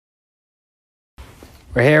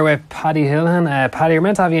We're here with Paddy Holohan. Paddy, we're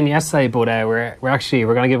meant to have you in yesterday, but we're going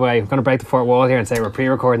to break the fourth wall here and say we're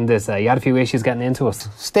pre-recording this. You had a few issues getting into us.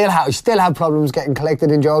 Still have problems getting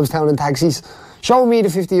collected in Jobestown in taxis. Show me the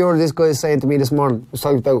 €50 this guy is saying to me this morning. It was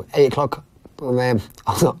talking about 8 o'clock. I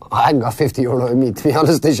hadn't got €50 in me, to be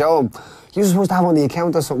honest, to show him. You're supposed to have on the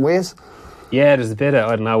account or something, ways. Yeah, there's a bit of,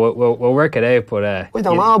 I don't know, we'll work it out, but I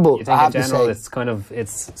don't know, but you think in general it's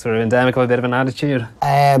sort of endemic of a bit of an attitude?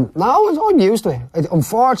 No, I'm used to it.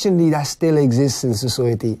 Unfortunately, that still exists in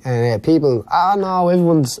society. People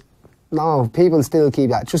still keep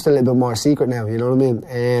that just a little bit more secret now, you know what I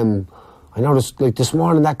mean? I noticed, like, this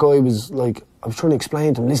morning that guy was like, I was trying to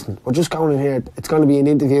explain to him, listen, we're just going in here, it's going to be an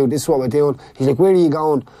interview, this is what we're doing. He's like, where are you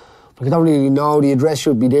going? Like, I don't really know, the address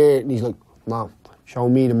should be there. And he's like, no, show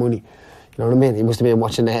me the money. You know what I mean? He must have been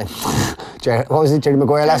watching what was it, Jerry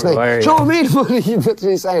Maguire last night? Show me the money, that's what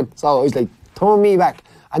he's saying. So I was like, throw me back.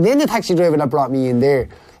 And then the taxi driver that brought me in there,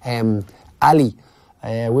 Ali,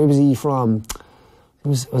 where was he from?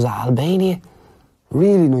 Was it Albania?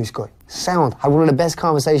 Really nice guy. Sound. Had one of the best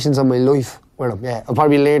conversations of my life with him. Yeah, I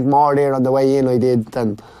probably learned more there on the way in I did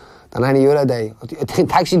than any other day. I think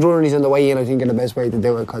taxi journeys on the way in, I think, are the best way to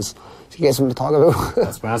do it, because you get something to talk about.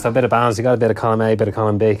 That's right. So a bit of balance. You got a bit of column A, a bit of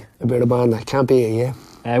column B. A bit of balance. That can't be it,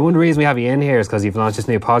 yeah. One of the reasons we have you in here is because you've launched this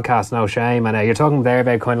new podcast, No Shame, and you're talking there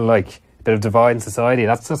about kind of like a bit of divide in society.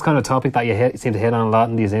 That's kind of a topic that you seem to hit on a lot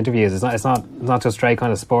in these interviews. It's not just straight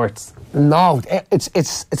kind of sports. No,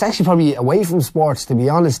 it's actually probably away from sports, to be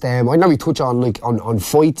honest. I know we touch on on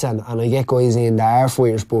fights and I get guys in that are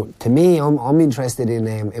fighters, but to me, I'm interested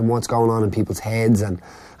in what's going on in people's heads and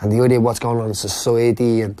the idea of what's going on in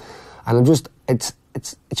society, and I'm just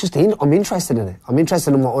I'm interested in it. I'm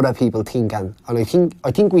interested in what other people think, and I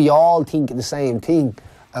think we all think the same thing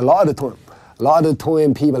a lot of the time. A lot of the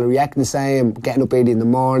time people react the same, getting up early in the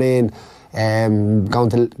morning,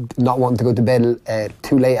 not wanting to go to bed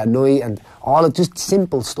too late at night, and all of just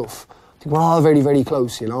simple stuff. I think we're all very, very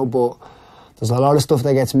close, you know, but there's a lot of stuff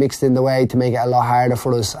that gets mixed in the way to make it a lot harder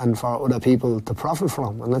for us and for other people to profit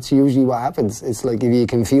from, and that's usually what happens. It's like if you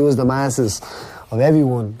confuse the masses of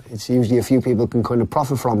everyone, it's usually a few people can kind of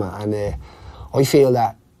profit from it, and I feel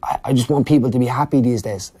that I just want people to be happy these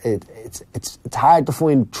days. It's hard to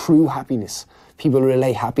find true happiness. People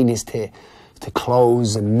relate happiness to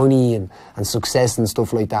clothes and money and success and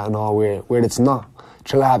stuff like that and all, where it's not.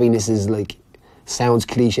 True happiness is like, sounds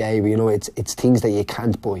cliche, but you know, it's things that you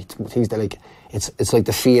can't buy. Things that like, it's like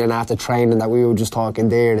the feeling after training that we were just talking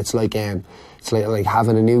there. It's like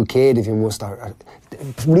having a new kid, if you must. Or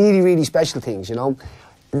really, really special things, you know.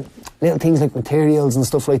 Little things like materials and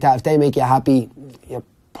stuff like that. If they make you happy, you're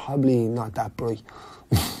probably not that bright.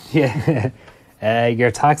 Yeah.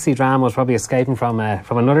 Your taxi drama was probably escaping from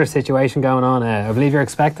another situation going on. I believe you're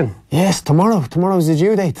expecting. Yes, tomorrow's the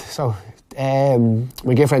due date. So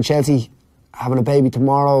my girlfriend Chelsea having a baby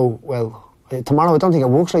tomorrow. Well, tomorrow I don't think it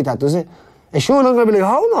works like that, does it? And sure, I'm going to be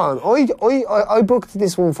like, hold on, I booked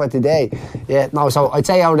this one for today. Yeah, no. So I'd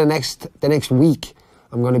say over the next week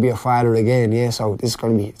I'm going to be a father again. Yeah, so it's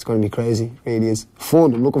going to be crazy. It really is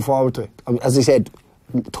fun. I'm looking forward to it. As I said,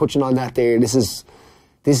 touching on that there, this is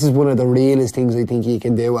one of the realest things I think you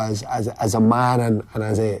can do as a man and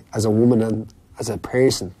as a woman and as a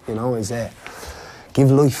person, you know, is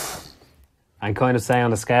give life. And kind of say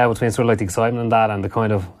on the scale between sort of like the excitement and that and the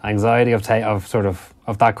kind of anxiety of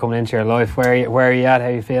that coming into your life, where are you at? How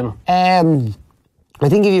are you feeling? I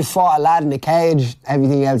think if you fought a lad in a cage,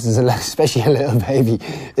 everything else is, especially a little baby,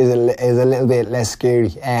 is a little bit less scary.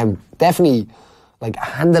 Definitely, like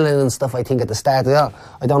handling and stuff, I think at the start,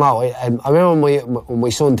 I don't know. I remember when my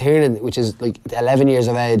son turning, which is like 11 years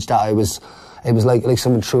of age, that it was like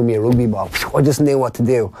someone threw me a rugby ball. I just knew what to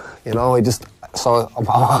do, you know. So I'm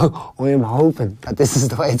hoping that this is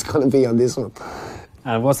the way it's going to be on this one.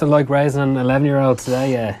 And what's it like raising an 11-year-old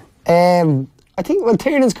today? Yeah. I think, well,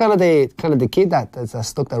 turning's kind of the kid that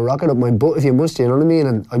stuck the rocket up my butt, if you must, you know what I mean?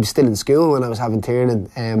 And I was still in school when I was having turning.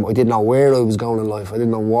 I didn't know where I was going in life. I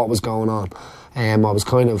didn't know what was going on. I was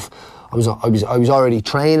already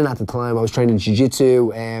training at the time. I was training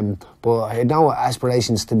jiu-jitsu, but I had no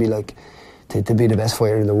aspirations to be like to be the best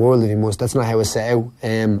fighter in the world, if you must. That's not how it set out.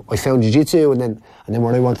 I found jiu-jitsu, and then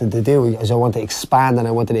what I wanted to do is I wanted to expand, and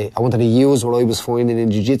I wanted to use what I was finding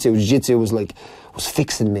in jiu-jitsu. Jiu-jitsu was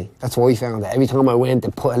fixing me. That's what I found. Every time I went,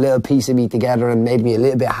 it put a little piece of me together and made me a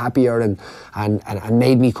little bit happier and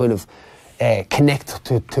made me kind of connect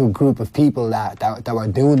to a group of people that were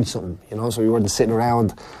doing something, you know. So we weren't sitting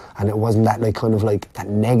around, and it wasn't that like kind of like that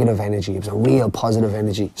negative energy. It was a real positive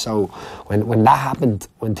energy. So when that happened,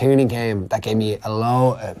 when tuning came, that gave me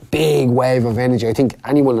a big wave of energy. I think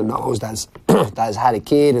anyone that knows that has had a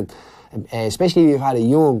kid, and especially if you've had a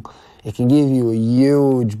young, it can give you a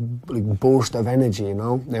huge like burst of energy, you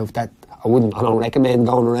know. Now if that, I don't recommend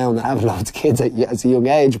going around and having lots of kids at a young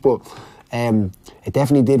age, but it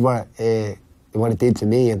definitely did what it did to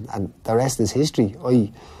me, and the rest is history.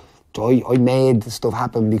 I made stuff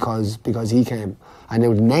happen because he came. And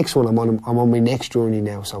now the next one, I'm on my next journey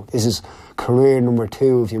now. So this is career number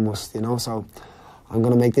 2, if you must, you know. So I'm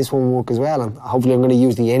going to make this one work as well, and hopefully I'm going to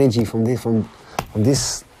use the energy from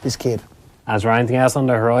this kid. Is there anything else on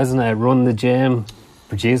the horizon? Run the gym,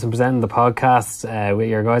 produce and presenting the podcasts with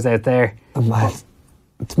your guys out there.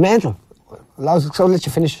 It's mental. So I'll let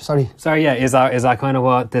you finish. Sorry, yeah. Is that kind of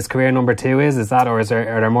what this career number 2 is? Is that, or are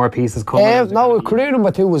there more pieces coming? No, career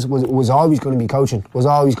number 2 was always going to be coaching. Was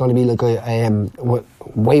always going to be like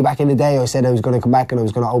way back in the day. I said I was going to come back and I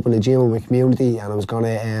was going to open a gym in my community, and I was going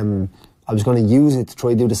to use it to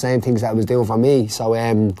try to do the same things that I was doing for me. So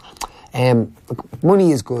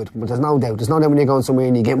money is good, but there's no doubt when you're going somewhere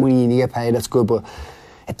and you get money and you get paid, that's good. But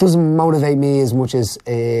it doesn't motivate me as much as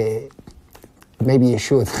maybe it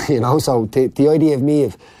should, you know. So the idea of me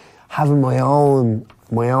of having my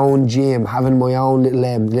own gym, having my own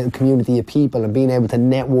little community of people, and being able to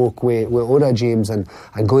network with other gyms and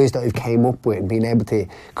guys that I've came up with, and being able to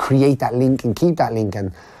create that link and keep that link,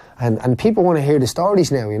 and people want to hear the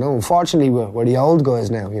stories now, you know. Unfortunately, we're the old guys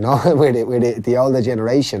now, you know. we're the older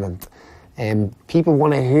generation, and people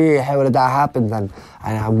want to hear how did that happen, and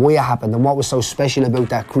why it happened, and what was so special about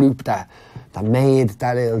that group that made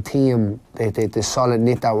that little team the solid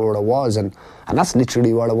knit that what it was, and that's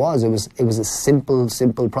literally what it was. It was a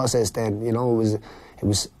simple process then, you know.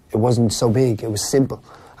 It wasn't so big. It was simple,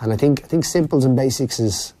 and I think simples and basics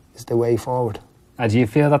is the way forward. Do you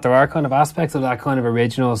feel that there are kind of aspects of that kind of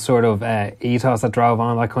original sort of ethos that drove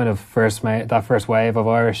on that kind of first wave of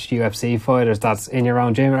Irish UFC fighters that's in your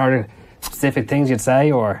own gym? Are there specific things you'd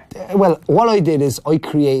say, or? Well, what I did is I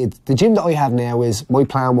created the gym that I have now. Is my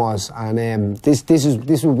plan was, and this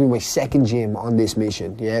will be my second gym on this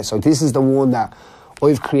mission. Yeah, so this is the one that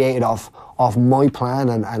I've created off my plan,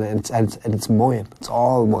 and it's mine. It's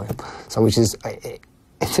all mine. So which is.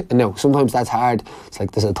 No, sometimes that's hard. It's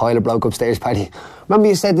like there's a toilet bloke upstairs, Paddy. Remember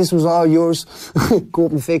you said this was all yours? Go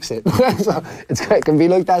up and fix it. So it can be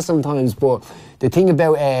like that sometimes. But the thing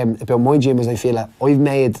about my gym is I feel that I've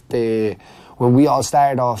made when we all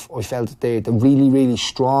started off, I felt the really, really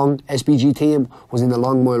strong SBG team was in the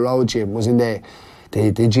Long Mile Road gym, was in the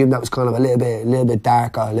gym that was kind of a little bit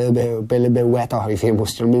darker, a little bit wetter, if you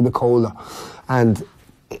must, a little bit colder. And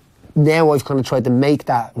now I've kind of tried to make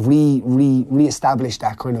that re-establish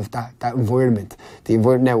that kind of that environment. The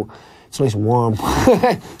environment now, it's nice and warm.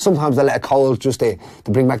 Sometimes I let it cold just to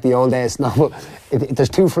bring back the old days. No, there's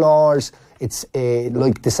 2 floors. It's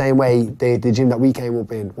like the same way the gym that we came up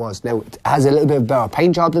in was. Now it has a little bit of better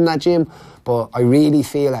paint job than that gym, but I really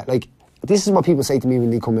feel that, like, this is what people say to me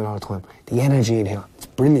when they come in all the time. The energy in here, it's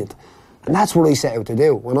brilliant. And that's what I set out to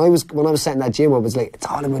do. When I was setting that gym up, it's like, it's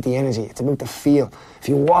all about the energy. It's about the feel. If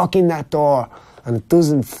you walk in that door and it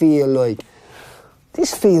doesn't feel like,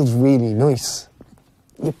 this feels really nice,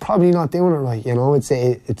 you're probably not doing it right, you know. It's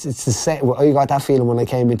the same. I got that feeling when I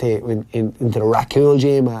came into the Racool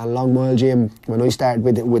gym and Long Mile gym when I started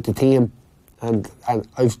with the team, and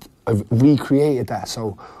I've recreated that.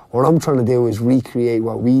 So what I'm trying to do is recreate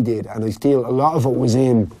what we did, and I feel a lot of it was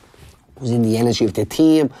in the energy of the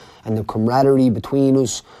team and the camaraderie between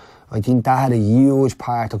us. I think that had a huge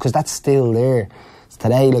part, because that's still there.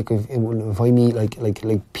 Today, like if I meet like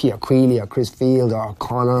Peter Creeley or Chris Field or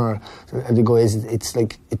Conor or the guys, it's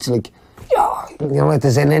like yeah, you know, like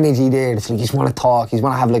there's an energy there. It's like you just want to talk, you just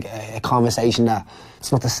want to have like a conversation that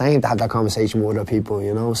it's not the same to have that conversation with other people,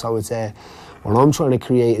 you know. So it's what I'm trying to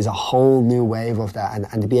create is a whole new wave of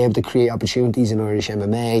that, and to be able to create opportunities in Irish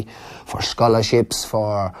MMA for scholarships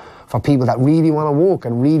for people that really want to work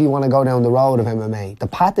and really want to go down the road of MMA. The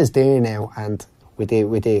path is there now, and with the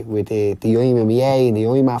IMMA and the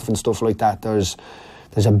IMAF and stuff like that, there's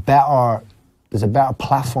a better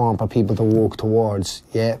platform for people to work towards.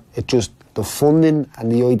 Yeah, it just the funding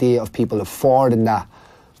and the idea of people affording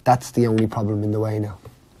that's the only problem in the way now.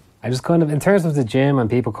 I just kind of, in terms of the gym and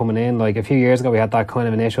people coming in, like a few years ago we had that kind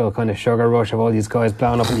of initial kind of sugar rush of all these guys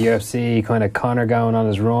blowing up in the UFC, kind of Conor going on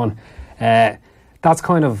his run. That's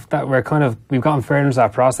kind of, we've gotten further into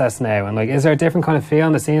that process now, and like, is there a different kind of feel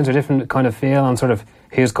on the scenes, or different kind of feel on sort of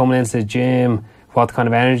who's coming into the gym, what kind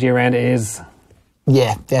of energy around it is?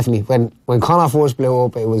 Yeah, definitely. When Conor first blew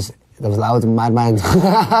up, there was loads of madmen.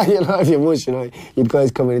 If you must, you'd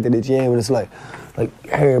guys coming into the gym and it's like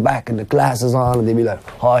hair back and the glasses on, and they'd be like,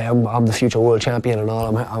 "Hi, I'm the future world champion and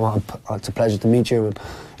all. It's a pleasure to meet you." And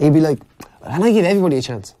he'd be like, "And I give everybody a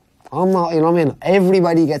chance. I'm not,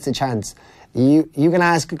 everybody gets a chance. You can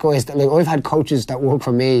ask guys that, I've had coaches that work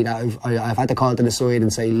for me that I've had to call to the side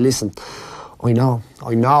and say, listen, I know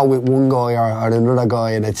with one guy or another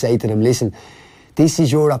guy, and I'd say to them, listen, this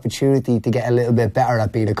is your opportunity to get a little bit better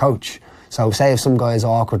at being a coach. So say if some guy is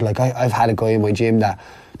awkward, I've had a guy in my gym that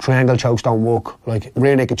triangle chokes don't work,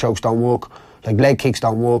 rear naked chokes don't work, leg kicks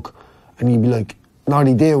don't work, and he'd be like, no,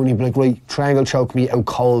 they do, and he'd be like, right, triangle choke me out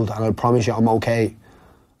cold and I'll promise you I'm okay.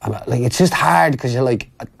 And it's just hard because you're like,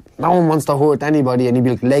 no one wants to hurt anybody, and he'd be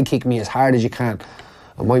like, leg kick me as hard as you can.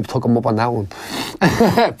 I might took him up on that one.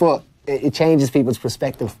 But it changes people's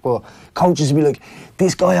perspective. But coaches would be like,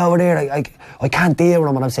 this guy over there, I can't deal with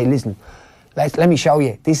him. And I'd say, listen, let me show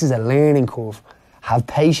you. This is a learning curve. Have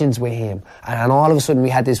patience with him. And all of a sudden we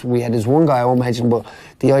had this one guy I won't mention, but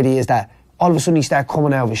the idea is that all of a sudden he started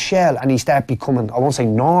coming out of his shell and he started becoming, I won't say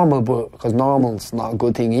normal, but because normal's not a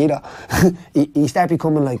good thing either. he started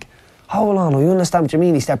becoming like, hold on, I understand what you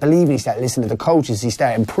mean. He started believing, he started listening to the coaches, he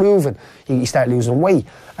started improving, he started losing weight.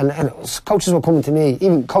 And coaches were coming to me,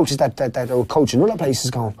 even coaches that were coaching other places,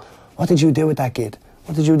 going, what did you do with that kid?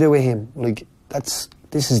 What did you do with him?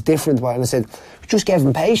 This is different. And I said, we just gave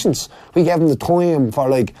him patience. We gave him the time for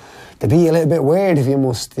to be a little bit weird if you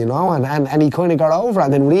must, and he kind of got over it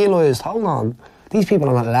and then realised, hold on, these people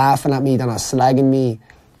are not laughing at me, they're not slagging me.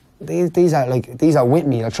 These are with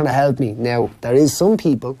me, they're trying to help me. Now, there is some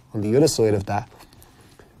people on the other side of that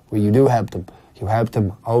where you do help them. You help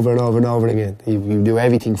them over and over and over again. You do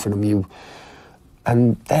everything for them.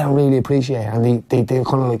 And they don't really appreciate it. And they're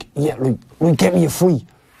kind of like, yeah, get me a free.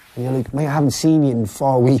 And you're like, mate, I haven't seen you in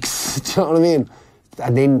 4 weeks. Do you know what I mean?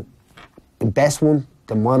 And then the best one,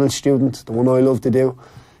 the model student, the one I love to do,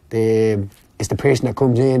 is the person that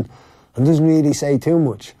comes in and doesn't really say too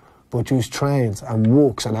much, but just trains and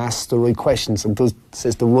walks and asks the right questions and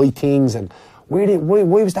says the right things. And why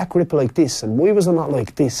was that grip like this? And why was it not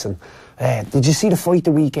like this? And did you see the fight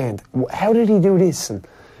the weekend? How did he do this? And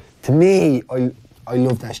to me, I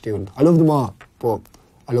love that student. I love them all, but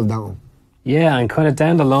I love that one. Yeah, and kind of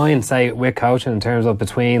down the line, say, with coaching in terms of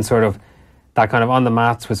between sort of that kind of on the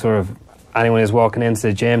mats with sort of anyone who's walking into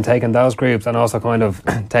the gym, taking those groups, and also kind of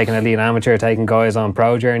taking elite amateur, taking guys on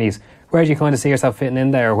pro journeys. Where do you kind of see yourself fitting in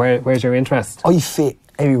there? Where's your interest? I fit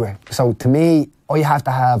everywhere. So to me, I have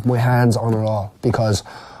to have my hands on it all because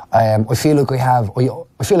I feel like I have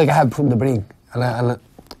from the beginning, and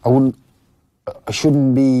I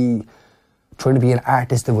shouldn't be trying to be an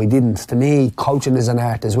artist if I didn't. To me, coaching is an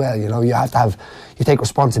art as well. You have to you take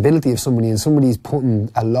responsibility of somebody, and somebody's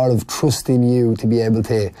putting a lot of trust in you to be able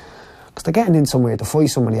to, because they're getting in somewhere to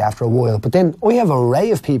fight somebody after a while. But then I have an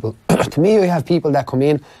array of people. To me, I have people that come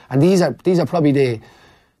in, and these are probably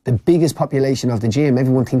the biggest population of the gym.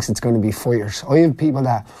 Everyone thinks it's going to be fighters. I have people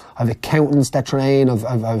that have accountants that train,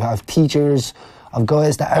 I've teachers, I've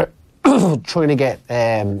guys that are trying to get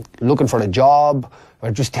looking for a job, or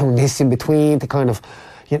just doing this in between to kind of,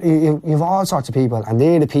 you have all sorts of people, and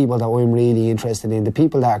they're the people that I'm really interested in. The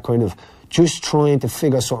people that are kind of just trying to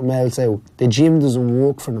figure something else out. The gym doesn't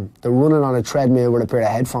work for them. They're running on a treadmill with a pair of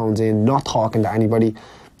headphones in, not talking to anybody.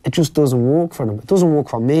 It just doesn't work for them. It doesn't work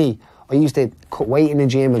for me. I used to cut weight in the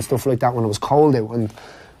gym and stuff like that when it was cold out, and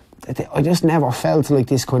I just never felt like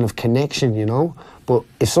this kind of connection, But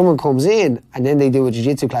if someone comes in and then they do a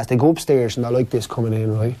jiu-jitsu class, they go upstairs and they're like this coming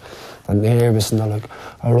in, right? They're nervous and they're like,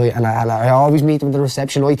 all right. And I always meet them at the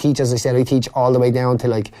reception. I teach, as I said, all the way down to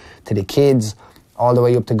the kids, all the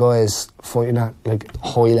way up to guys fighting at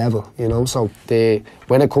high level, So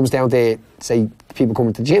when it comes down to, say, people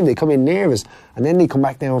coming to the gym, they come in nervous, and then they come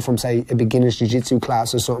back down from, say, a beginner's jiu-jitsu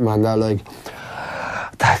class or something, and they're like,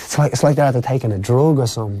 it's like they're after taking a drug or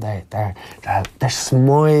something. They're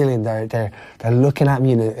smiling, they're looking at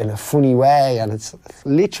me in a funny way, and it's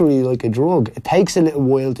literally like a drug. It takes a little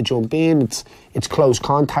while to jump in. It's close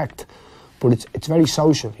contact, but it's very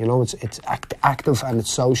social. It's active and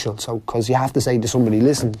it's social. So because you have to say to somebody,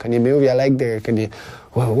 listen, can you move your leg there?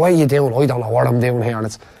 Well, what are you doing? I don't know what I'm doing here, and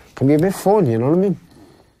it can be a bit fun. You know what I mean?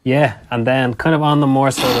 Yeah, and then kind of on the more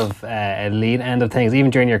sort of elite end of things, even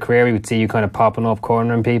during your career, we would see you kind of popping up,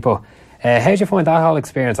 cornering people. How did you find that whole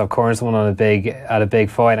experience of cornering someone at a big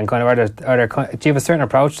fight? And kind of do you have a certain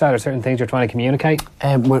approach to that, or certain things you're trying to communicate?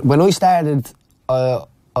 When I started, I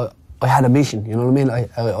had a mission. You know what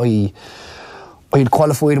I mean? I had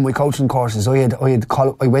qualified in my coaching courses. I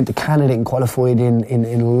went to Canada and qualified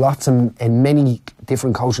in many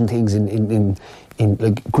different coaching things, in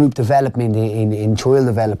like group development, in child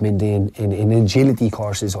development, in agility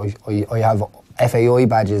courses. I have FAI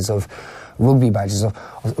badges, of rugby badges, of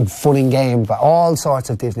fun and games, but all sorts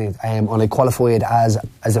of different. And I qualified as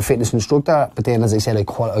a fitness instructor. But then, as I said, I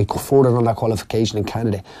furthered on that qualification in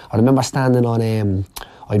Canada. I remember standing on.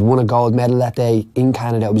 I'd won a gold medal that day in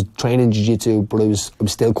Canada. I was training jiu-jitsu, but I was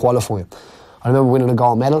still qualifying. I remember winning a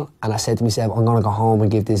gold medal, and I said to myself, I'm going to go home and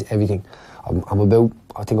give this everything. I'm about,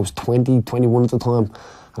 I think I was 20, 21 at the time.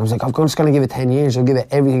 And I was like, I'm just going to give it 10 years. I'll give it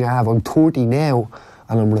everything I have. I'm 30 now,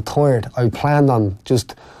 and I'm retired. I planned on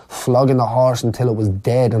just flogging the horse until it was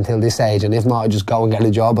dead, until this age. And if not, I'd just go and get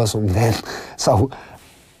a job or something then. So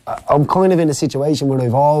I'm kind of in a situation where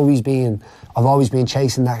I've always been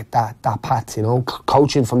chasing that path, you know.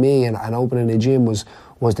 Coaching for me and opening a gym was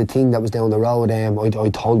the thing that was down the road. I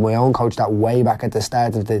told my own coach that way back at the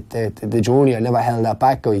start of the journey. I never held that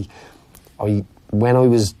back. When I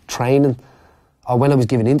was training, or when I was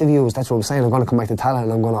giving interviews, that's what I was saying. I'm going to come back to Tallaght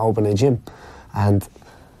and I'm going to open a gym. And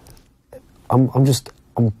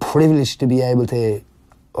I'm privileged to be able to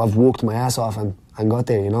have worked my ass off and got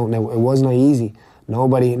there, you know. Now, it wasn't easy.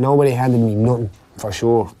 Nobody handed me nothing, for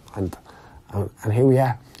sure. And here we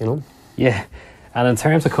are, you know. Yeah, and in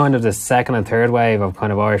terms of kind of the second and third wave of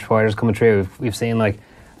kind of Irish fighters coming through, we've seen like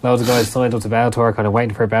loads of guys signed up to Bellator, kind of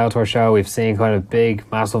waiting for a Bellator show. We've seen kind of big,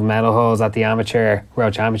 massive medal hauls at the amateur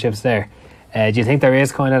world championships there. Do you think there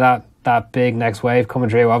is kind of that big next wave coming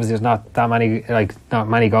through? Obviously, there's not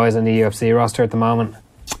many guys in the UFC roster at the moment.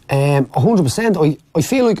 100%. I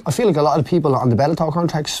feel like a lot of people on the Bellator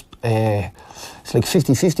contracts, it's like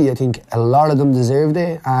 50-50. I think a lot of them deserved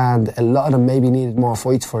it, and a lot of them maybe needed more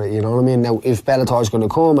fights for it, you know what I mean? Now, if Bellator's going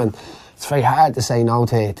to come, and it's very hard to say no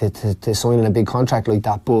to signing a big contract like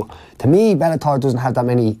that, but to me, Bellator doesn't have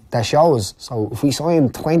that shows. So if we sign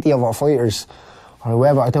 20 of our fighters, or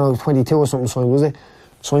whoever, I don't know, 22 or something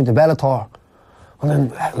signed to Bellator, well then,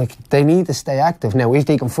 like, they need to stay active. Now, if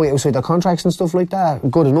they can fight outside their contracts and stuff like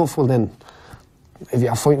that, good enough. Well then, if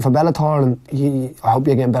you're fighting for Bellator, and I hope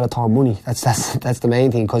you're getting Bellator money. That's the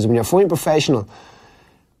main thing. Because when you're fighting professional,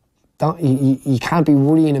 you can't be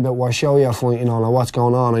worrying about what show you're fighting on or what's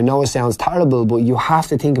going on. I know it sounds terrible, but you have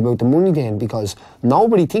to think about the money then, because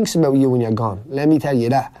nobody thinks about you when you're gone. Let me tell you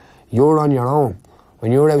that. You're on your own.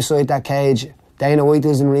 When you're outside that cage, Dana White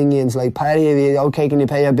doesn't ring you and it's like, Paddy, okay, can you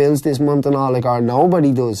pay your bills this month and all? Like, or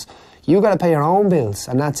nobody does. You got to pay your own bills,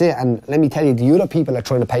 and that's it. And let me tell you, the other people are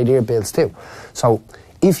trying to pay their bills too. So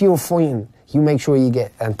if you're fighting, you make sure you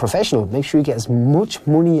get, and professional, make sure you get as much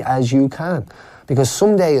money as you can, because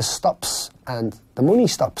someday it stops and the money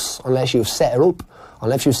stops unless you've set it up,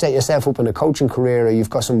 unless you've set yourself up in a coaching career, or you've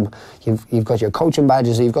got your coaching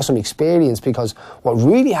badges, or you've got some experience. Because what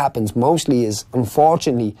really happens mostly is,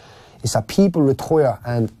 unfortunately, is that people retire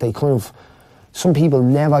and they kind of, some people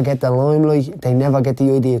never get the limelight. They never get the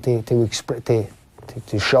idea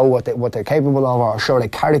to show what they're capable of, or show their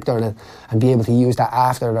character, and be able to use that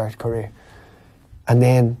after their career. And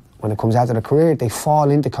then when it comes after their career, they fall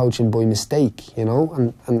into coaching by mistake, you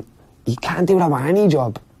know. And you can't do that with any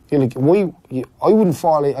job. You're like, I wouldn't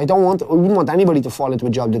want anybody to fall into a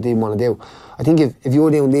job that they didn't want to do. I think if you're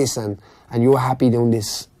doing this and you're happy doing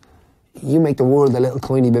this, you make the world a little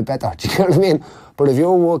tiny bit better. Do you know what I mean? But if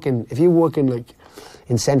you're working like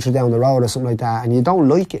in Central down the road or something like that, and you don't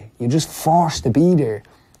like it, you're just forced to be there,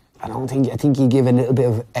 I think you give a little bit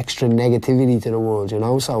of extra negativity to the world, you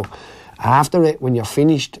know. So after it, when you're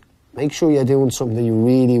finished, make sure you're doing something that you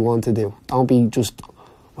really want to do. Don't be just,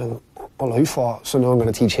 well I fought, so now I'm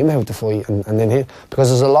going to teach him how to fight, and then here, because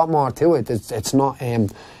there's a lot more to it. It's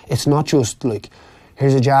not just like,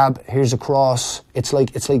 here's a jab, here's a cross. It's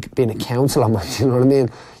like being a counsellor, man. You know what I mean?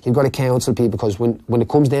 You've got to counsel people, because when it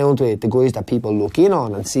comes down to it, the guys that people look in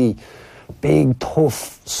on and see, big,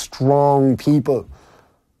 tough, strong people,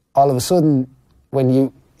 all of a sudden, when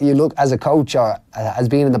you look as a coach, or as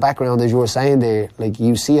being in the background, as you were saying there, like,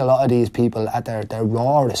 you see a lot of these people at their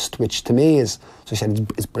rawest, which to me is, so I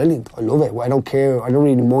said, it's brilliant. I love it. I don't care. I don't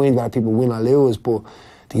really mind whether people win or lose, but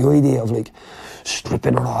the idea of, like,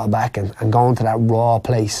 stripping it all back and going to that raw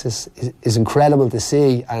place is incredible to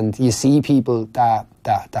see. And you see people that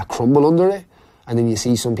crumble under it, and then you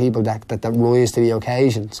see some people that rise to the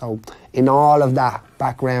occasion. So in all of that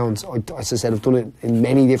backgrounds, as I said, I've done it in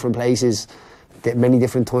many different places, many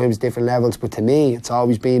different times, different levels, but to me it's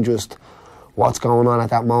always been just what's going on at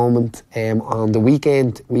that moment. On the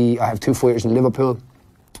weekend, I have 2 fighters in Liverpool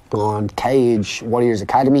on Cage Warriors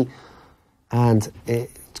Academy, and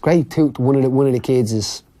it's great too. One of the kids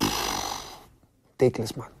is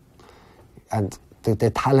ridiculous, man. And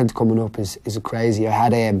the talent coming up is crazy. I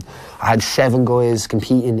had 7 guys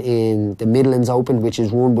competing in the Midlands Open, which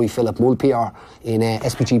is run by Philip Mulpear in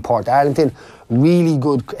SPG Port Arlington. Really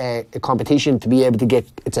good competition to be able to get.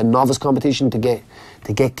 It's a novice competition to get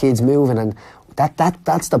kids moving, and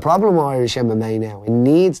that's the problem with Irish MMA now. It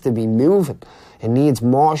needs to be moving. It needs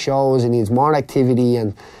more shows. It needs more activity,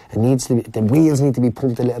 and it needs to be, the wheels need to be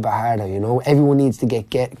pumped a little bit harder. You know, everyone needs to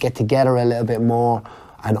get together a little bit more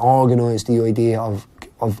and organise the idea of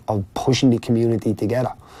pushing the community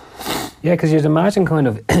together. Yeah, because you'd imagine kind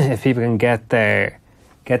of if people can get their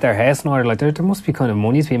house in order, like there must be kind of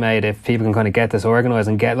money to be made if people can kind of get this organised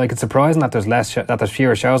and get, like, it's surprising that there's that there's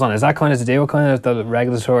fewer shows on. Is that kind of to do with kind of the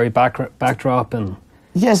regulatory backdrop and?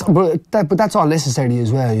 Yes, but that's all necessary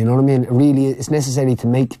as well. You know what I mean? Really, it's necessary to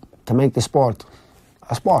make the sport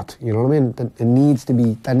a sport. You know what I mean? That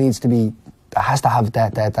has to have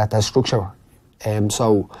that structure.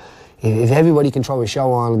 So if everybody can throw a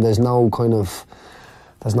show on and there's no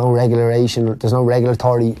regulation, there's no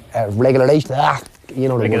regulatory regulation.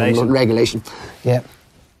 Regulation. Yeah.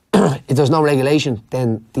 If there's no regulation,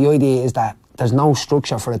 then the idea is that there's no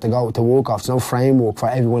structure for it to work off. There's no framework for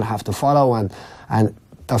everyone to have to follow, and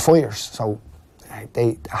they're fighters. So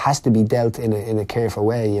it has to be dealt in a careful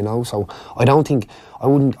way, you know. So I wouldn't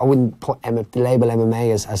put the label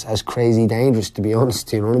MMA as crazy dangerous, to be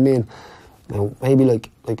honest. You know what I mean? Now, maybe like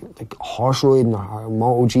horse riding or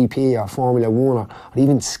MotoGP or Formula 1 or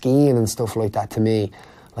even skiing and stuff like that, to me,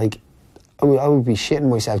 like, I would be shitting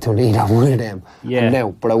myself to need one of them. Yeah.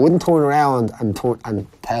 No, but I wouldn't turn around and tell an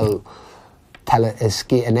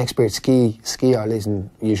expert skier, listen,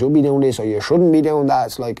 you should be doing this or you shouldn't be doing that.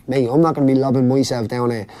 It's like, mate, I'm not going to be lobbing myself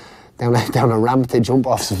down a ramp to jump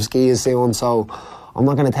off some skis soon, so I'm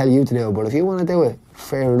not going to tell you to do it. But if you want to do it,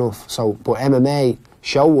 fair enough. So, but MMA,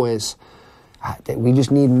 show-wise, we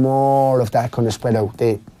just need more of that kind of spread out.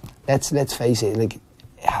 Let's face it, like,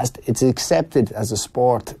 it's accepted as a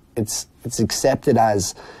sport. It's accepted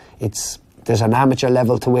as there's an amateur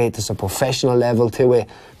level to it, there's a professional level to it.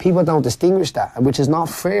 People don't distinguish that, which is not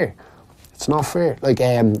fair. It's not fair. Like,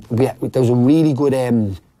 there was a really good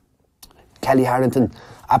Kelly Harrington,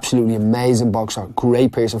 absolutely amazing boxer,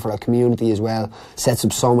 great person for our community as well, sets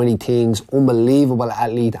up so many things, unbelievable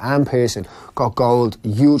athlete and person, got gold,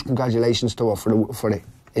 huge congratulations to her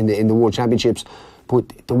in the World Championships. But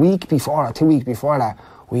the week before, or 2 weeks before that,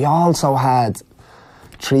 we also had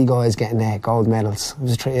 3 guys getting gold medals. It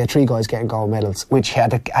was 3 guys getting gold medals, which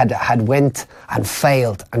had went and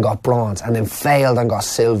failed and got bronze, and then failed and got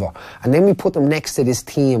silver. And then we put them next to this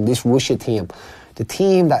team, this Russia team, the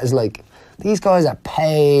team that is like, these guys are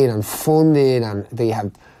paid and funded, and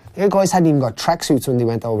their guys hadn't even got tracksuits when they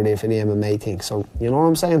went over there for the MMA thing. So, you know what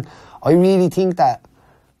I'm saying? I really think that,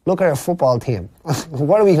 look at our football team.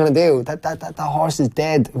 What are we going to do? That horse is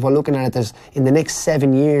dead. If we're looking at it, in the next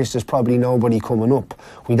 7 years, there's probably nobody coming up.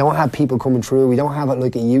 We don't have people coming through. We don't have it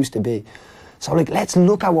like it used to be. So, like, let's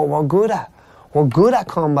look at what we're good at. We're good at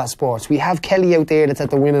combat sports. We have Kelly out there that's at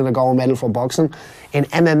the winning a gold medal for boxing. In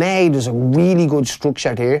MMA, there's a really good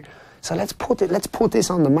structure there. So let's put this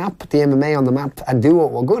on the map, the MMA on the map, and do what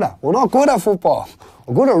we're good at. We're not good at football.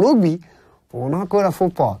 We're good at rugby, but we're not good at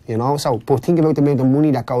football, you know. So, but think about the amount of money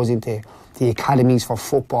that goes into the academies for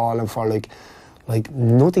football, and for like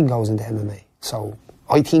nothing goes into MMA. So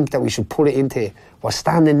I think that we should put it into, we're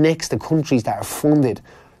standing next to countries that are funded,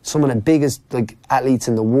 some of the biggest like athletes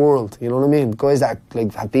in the world. You know what I mean? Guys that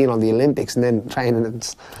like have been on the Olympics and then training,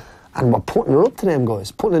 and we're putting it up to them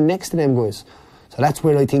guys, putting it next to them guys. So that's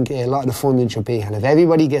where I think a lot of the funding should be. And if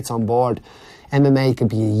everybody gets on board, MMA could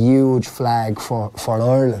be a huge flag for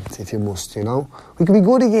Ireland, if you must, you know. We could be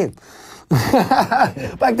good again.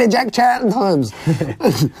 Back to Jack Charlton times.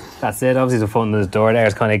 That's it. Obviously the funding is door there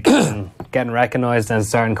is kind of getting recognised and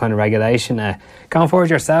starting kind of regulation. Going forward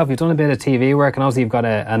yourself, you've done a bit of TV work, and obviously you've got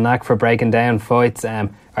a knack for breaking down fights. Are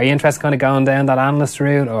you interested kind of going down that analyst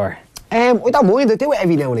route, or? I don't mind. I do it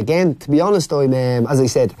every now and again. To be honest, as I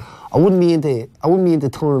said, I wouldn't be into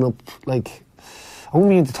turning up like, I wouldn't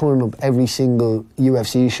be into turning up every single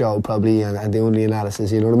UFC show probably and doing the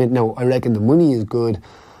analysis. You know what I mean? No, I reckon the money is good,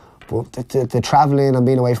 but the travelling and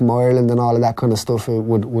being away from Ireland and all of that kind of stuff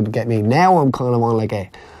would get me. Now I'm kind of on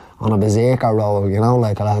a berserker roll, you know,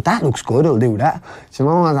 like that looks good, I'll do that. You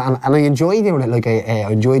know, and I enjoy doing it. Like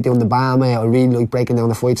I enjoy doing the BAMA. I really like breaking down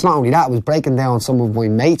the fights. Not only that, I was breaking down some of my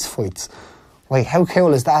mates' fights. Like, how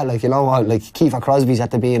cool is that? Like, you know, like Kiefer Crosby's had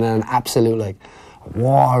to be in an absolute like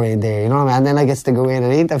war in there, you know what I mean? And then I get to go in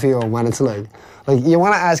and interview him when it's like you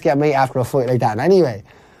want to ask your mate after a fight like that. And anyway,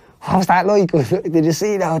 what was that like? Did you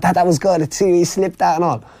see that? That was good. See, he slipped that and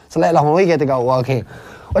all. So let alone I get to go, well, okay,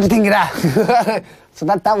 what do you think of that? So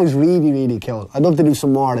that was really, really cool. I'd love to do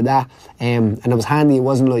some more of that. And it was handy. It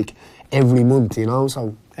wasn't like every month, you know,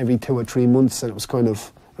 so every 2 or 3 months, and it was kind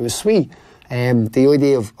of, it was sweet. The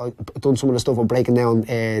idea of, I've done some of the stuff of breaking down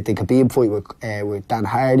the Khabib fight with Dan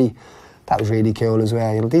Hardy. That was really cool as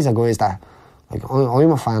well. You know, these are guys that, like,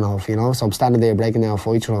 I'm a fan of, you know, so I'm standing there breaking down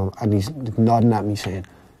fights with him, and he's nodding at me saying,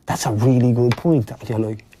 that's a really good point. And you're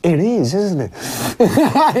like, it is, isn't it?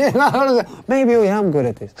 You know, maybe I am good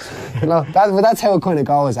at this. You know, that's how it kind of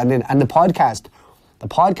goes. And the podcast,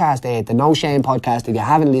 the No Shame podcast, if you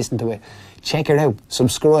haven't listened to it, check it out,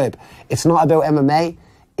 subscribe. It's not about MMA,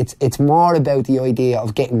 it's more about the idea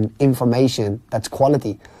of getting information that's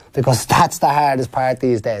quality, because that's the hardest part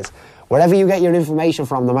these days. Wherever you get your information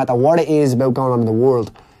from, no matter what it is about going on in the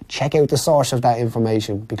world, check out the source of that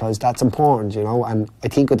information, because that's important, you know. And I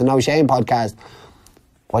think with the No Shame podcast,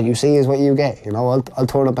 what you see is what you get, you know. I'll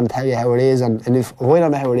turn up and tell you how it is, and if I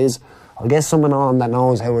don't know how it is, I'll get someone on that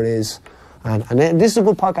knows how it is. And this is a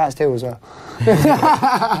good podcast too as well.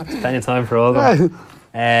 Plenty of time for all of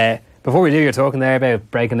them. Before we do, you're talking there about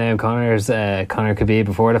breaking down Conor Khabib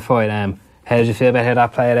before the fight. How did you feel about how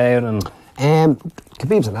that played out? And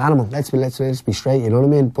Khabib's an animal. Let's be straight. You know what I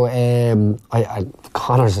mean? But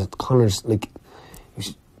Conor's like,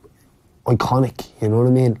 he's iconic. You know what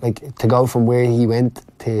I mean? Like, to go from where he went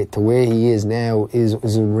to where he is now is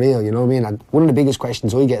unreal. You know what I mean? And one of the biggest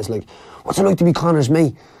questions I get is like, what's it like to be Conor's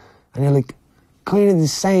mate? And you're like, kind of the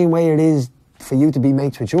same way it is for you to be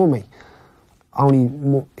mates with your mate.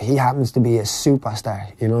 Only he happens to be a superstar,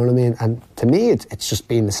 you know what I mean? And to me, it's just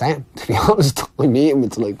been the same, to be honest. I meet him,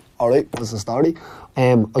 it's like, alright, that's the story.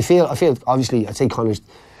 I feel obviously, I'd say Conor's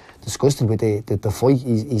disgusted with the fight.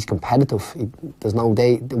 He's competitive. There's no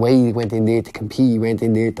day, the way he went in there to compete, he went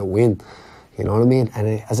in there to win, you know what I mean?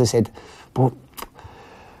 And as I said, but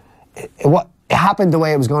it happened the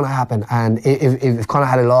way it was going to happen, and if Conor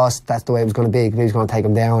had a loss, that's the way it was going to be. Khabib was going to take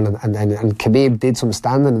him down, and Khabib did some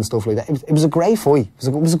standing and stuff like that. It was a great fight.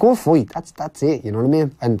 It was a good fight. That's it. You know what I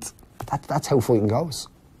mean? And that's how fighting goes.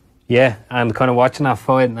 Yeah, and kind of watching that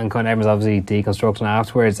fight, and kind of everyone's obviously deconstructing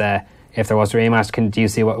afterwards. If there was a rematch, do you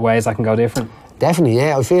see what ways that can go different? Definitely,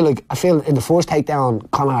 yeah. I feel in the first takedown,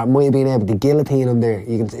 Conor might have been able to guillotine him there.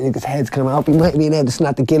 You can see his head's coming up. He might have been able to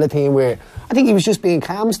snap the guillotine, where I think he was just being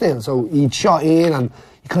calm still. So he'd shot in and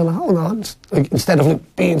he kind of, hold on, like, instead of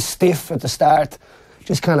like being stiff at the start,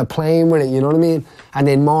 just kind of playing with it, you know what I mean? And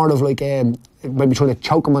then more of like maybe trying to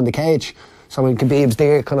choke him on the cage. So when Khabib's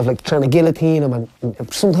there, kind of like trying to guillotine him, and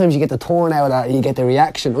sometimes you get the turn out of that, you get the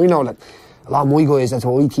reaction. We know that. A lot of my guys, that's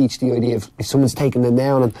what I teach, the idea of if someone's taking them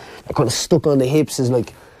down and they're kind of stuck on the hips, is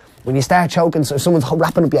like, when you start choking, so if someone's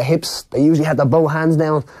wrapping up your hips, they usually have their both hands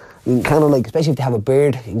down. You can kind of like, especially if they have a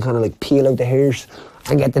beard, you can kind of like peel out the hairs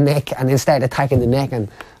and get the neck, and then start attacking the neck, and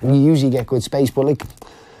you usually get good space. But like,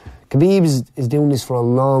 Khabib is doing this for a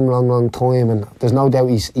long time, and there's no doubt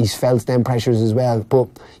he's felt them pressures as well. But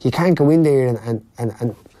you can't go in there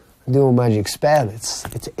and do a magic spell.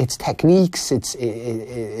 It's techniques,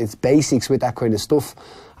 it's basics with that kind of stuff.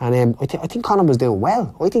 And I think Conor was doing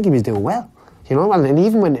well. I think he was doing well. You know, and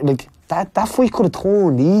even when like that fight could have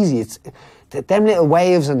turned easy. It's them little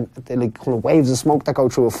waves and the like kind of waves of smoke that go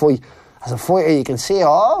through a fight. As a fighter, you can see,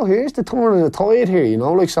 oh, here's the turn of the tide here. You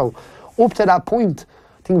know, like, so up to that point,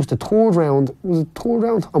 I think it was the third round. Was it the third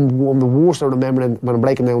round? I'm the worst at remembering when I'm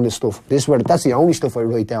breaking down this stuff. That's the only stuff I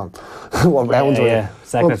write down. What rounds were yeah.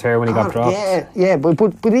 Second or third when he got dropped. Yeah. But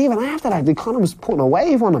even after that, Conor was putting a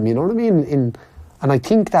wave on him. You know what I mean? And I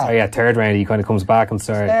think that... Oh yeah, third round he kind of comes back and he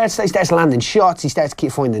starts landing shots, he starts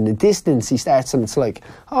finding the distance, and it's like,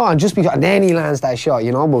 and then he lands that shot,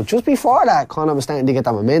 you know. But just before that, Conor was starting to get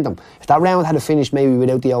that momentum. If that round had finished maybe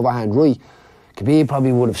without the overhand right, Khabib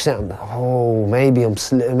probably would have said,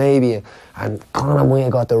 maybe, and Conor might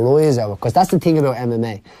have got the rise out, because that's the thing about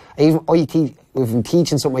MMA. If I'm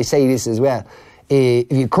teaching something, I say this as well.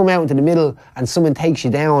 If you come out into the middle and someone takes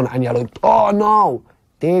you down and you're like, oh no,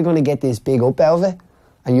 they're going to get this big up out of it,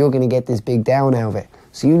 and you're going to get this big down out of it.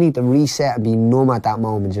 So you need to reset and be numb at that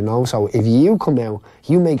moment, you know. So if you come out,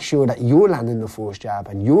 you make sure that you're landing the first jab,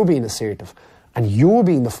 and you're being assertive, and you're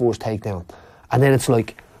being the first takedown. And then it's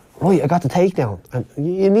like, right, I got the takedown. And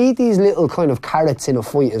you need these little kind of carrots in a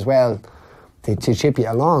fight as well to chip you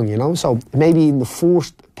along, you know. So maybe in the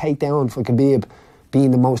first takedown for Khabib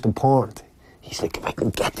being the most important, he's like, I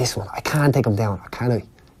can get this one. I can't take him down. Can't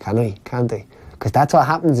I? Because that's what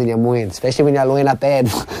happens in your mind, especially when you're lying in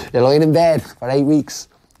bed. You're lying in bed for 8 weeks.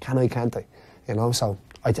 Can't I? You know, so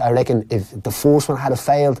I reckon if the first one had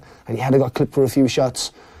failed and he had got clipped for a few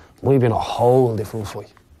shots, might have been a whole different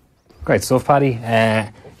fight. Great stuff, Paddy.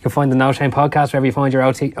 You can find the No Shame podcast wherever you find your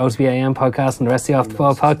OTB AM podcast and the rest of the Off the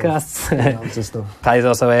Ball podcasts. Lots of stuff. Paddy's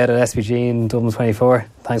also out at SPG in Dublin 24.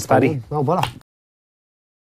 Thanks, Paddy. No bother.